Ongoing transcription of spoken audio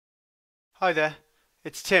Hi there,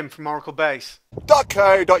 it's Tim from Oracle Base.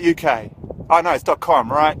 .co.uk. Oh no, it's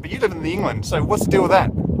 .com, right? But you live in England, so what's the deal with that?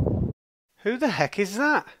 Who the heck is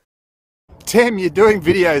that? Tim, you're doing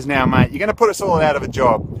videos now, mate. You're going to put us all out of a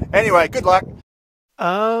job. Anyway, good luck.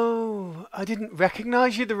 Oh, I didn't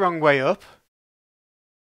recognize you the wrong way up.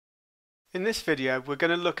 In this video, we're going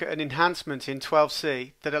to look at an enhancement in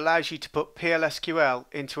 12c that allows you to put PL/SQL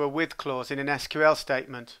into a with clause in an SQL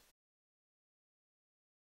statement.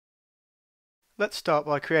 Let's start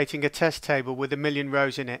by creating a test table with 1,000,000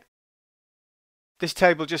 rows in it. This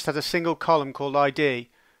table just has a single column called ID,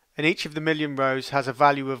 and each of the 1,000,000 rows has a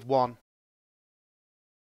value of 1.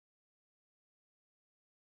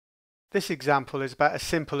 This example is about as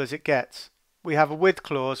simple as it gets. We have a with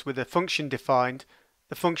clause with a function defined.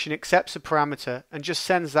 The function accepts a parameter and just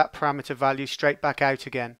sends that parameter value straight back out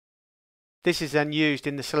again. This is then used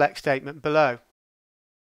in the select statement below.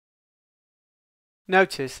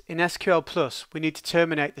 Notice in SQL Plus we need to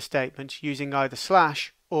terminate the statement using either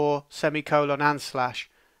slash or semicolon and slash.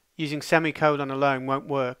 Using semicolon alone won't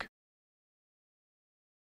work.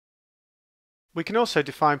 We can also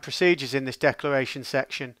define procedures in this declaration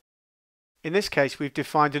section. In this case we've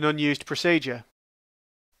defined an unused procedure.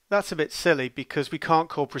 That's a bit silly because we can't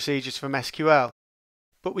call procedures from SQL,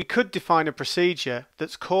 but we could define a procedure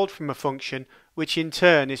that's called from a function which in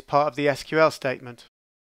turn is part of the SQL statement.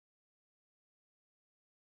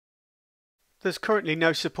 There's currently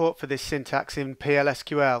no support for this syntax in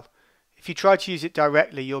PL/SQL. If you try to use it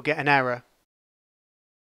directly, you'll get an error.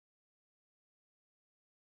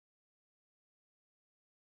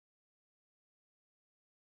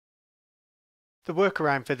 The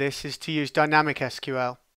workaround for this is to use dynamic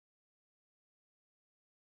SQL.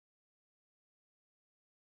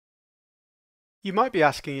 You might be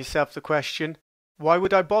asking yourself the question, why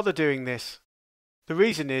would I bother doing this? The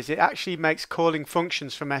reason is it actually makes calling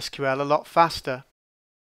functions from SQL a lot faster.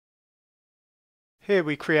 Here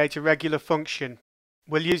we create a regular function.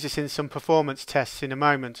 We'll use this in some performance tests in a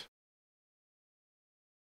moment.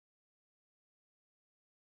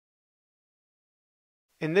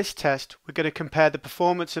 In this test, we're going to compare the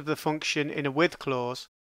performance of the function in a with clause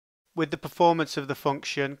with the performance of the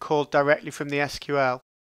function called directly from the SQL.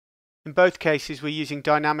 In both cases, we're using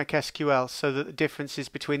dynamic SQL so that the differences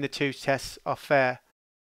between the two tests are fair.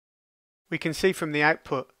 We can see from the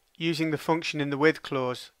output, using the function in the with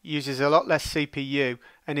clause uses a lot less CPU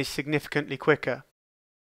and is significantly quicker.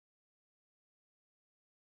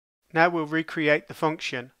 Now we'll recreate the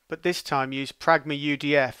function, but this time use pragma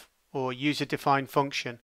UDF, or user-defined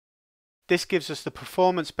function. This gives us the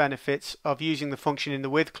performance benefits of using the function in the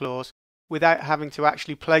with clause without having to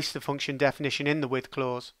actually place the function definition in the with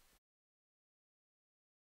clause.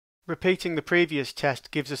 Repeating the previous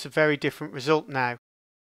test gives us a very different result now.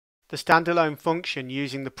 The standalone function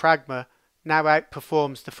using the pragma now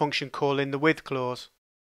outperforms the function call in the with clause.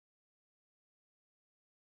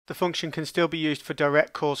 The function can still be used for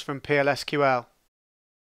direct calls from PL/SQL.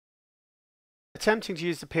 Attempting to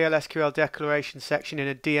use the PL/SQL declaration section in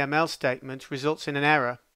a DML statement results in an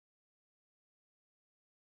error.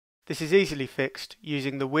 This is easily fixed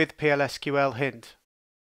using the with PL/SQL hint.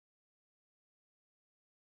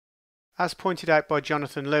 As pointed out by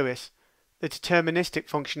Jonathan Lewis, the deterministic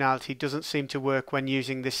functionality doesn't seem to work when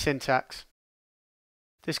using this syntax.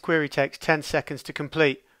 This query takes 10 seconds to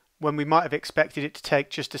complete when we might have expected it to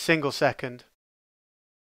take just a single second.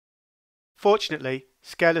 Fortunately,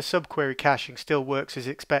 scalar subquery caching still works as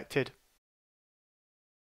expected.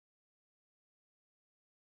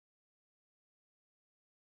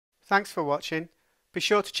 Thanks for watching. Be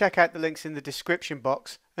sure to check out the links in the description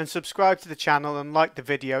box and subscribe to the channel and like the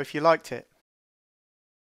video if you liked it.